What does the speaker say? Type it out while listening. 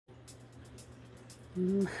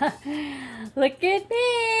Look at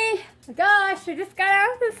me. Gosh, I just got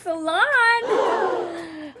out of the salon.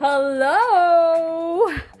 Hello.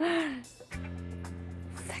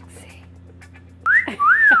 Sexy.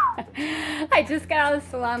 I just got out of the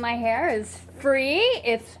salon. My hair is free.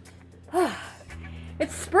 It's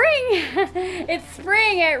spring. It's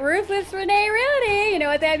spring at Ruthless Renee Realty. You know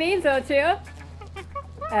what that means, don't you?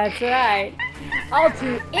 That's right. I'll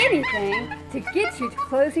do anything to get you to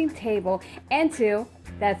closing table and to,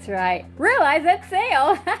 that's right, realize that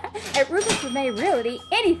sale. At Ruthless Renee Realty,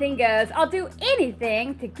 anything goes. I'll do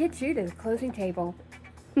anything to get you to the closing table.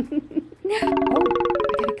 Oh, I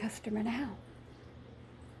got a customer now.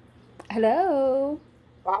 Hello?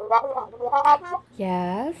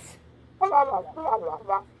 Yes?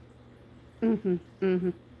 Mm-hmm, mm-hmm. Mm-hmm.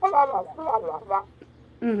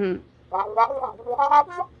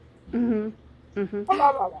 Mm-hmm. Mm-hmm.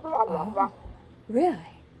 Oh, really?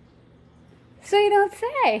 So you don't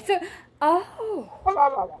say.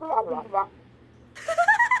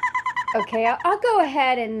 Okay, I'll go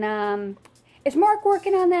ahead and, is Mark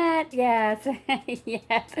working on that? Yes.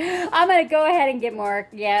 Yes. I'm going to go ahead and get Mark.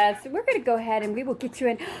 Yes. We're going to go ahead and we will get you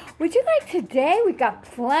in. Would you like today? We've got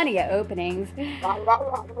plenty of openings. Hold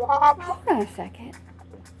on a second.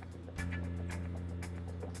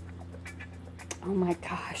 Oh my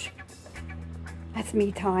gosh. That's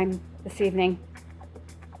me time this evening.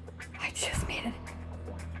 I just made it.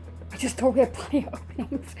 I just told we have plenty of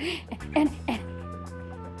openings. And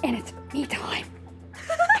it's me time.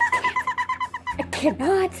 I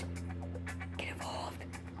cannot get involved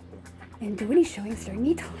and do any showings during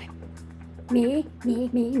me time. Me.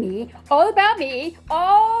 All about me.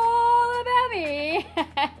 All about me.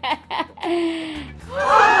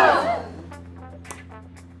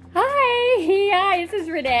 Hi, this is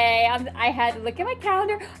Renee. I had to look at my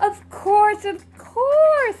calendar. Of course,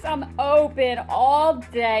 I'm open all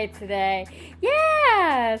day today.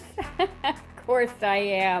 Yes, of course I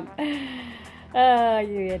am. Oh,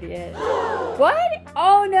 you idiot. What?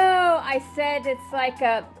 Oh no, I said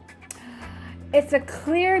it's a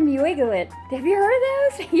clear muiglet. Have you heard of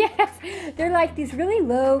those? Yes, they're like these really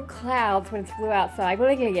low clouds when it's blue outside.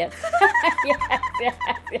 Muiglets. Yes.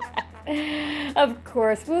 Of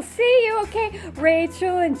course, we'll see you, okay?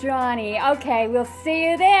 Rachel and Johnny. Okay, we'll see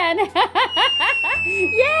you then.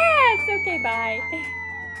 Yes, okay, bye.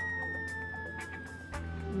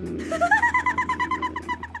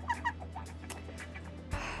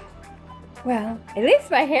 Well, at least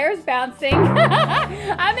my hair is bouncing.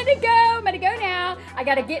 I'm gonna go now. I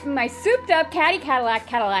gotta get in my souped up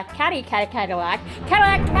Cadillac,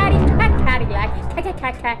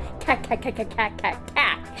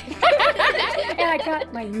 and I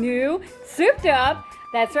got my new souped up,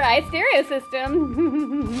 that's right, stereo system.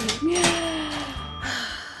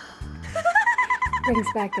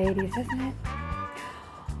 Brings back the 80s, doesn't it?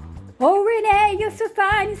 Oh, Renee, you're so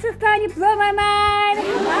fine, you blow my mind.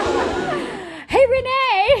 Hey,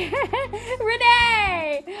 Renee.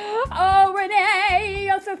 Renee. Oh, Renee,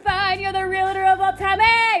 you're so fine, you're the realtor of all time.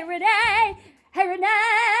 Hey, Renee. Hey,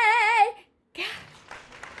 Renee. Gosh.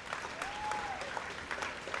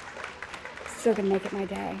 Still gonna make it my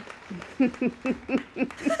day.